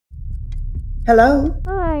Hello?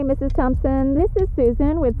 Hi, Mrs. Thompson. This is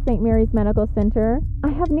Susan with St. Mary's Medical Center. I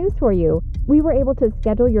have news for you. We were able to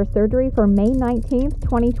schedule your surgery for May 19th,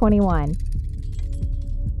 2021.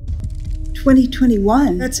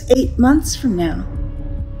 2021? That's 8 months from now.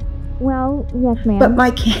 Well, yes, ma'am. But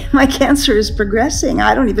my cancer is progressing.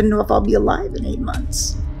 I don't even know if I'll be alive in 8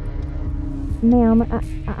 months. Ma'am,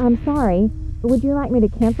 I'm sorry. Would you like me to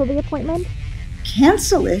cancel the appointment?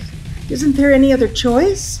 Cancel it? Isn't there any other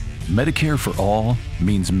choice? Medicare for all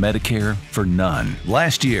means Medicare for none.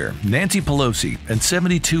 Last year, Nancy Pelosi and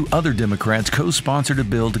 72 other Democrats co-sponsored a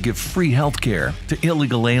bill to give free health care to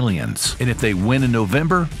illegal aliens. And if they win in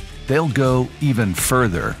November, they'll go even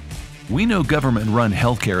further. We know government-run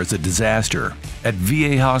healthcare is a disaster. At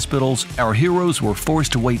VA hospitals, our heroes were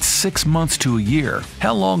forced to wait 6 months to a year.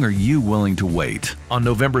 How long are you willing to wait? On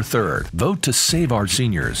November 3rd, vote to save our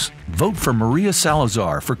seniors. Vote for Maria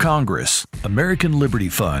Salazar for Congress. American Liberty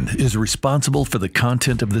Fund is responsible for the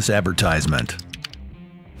content of this advertisement.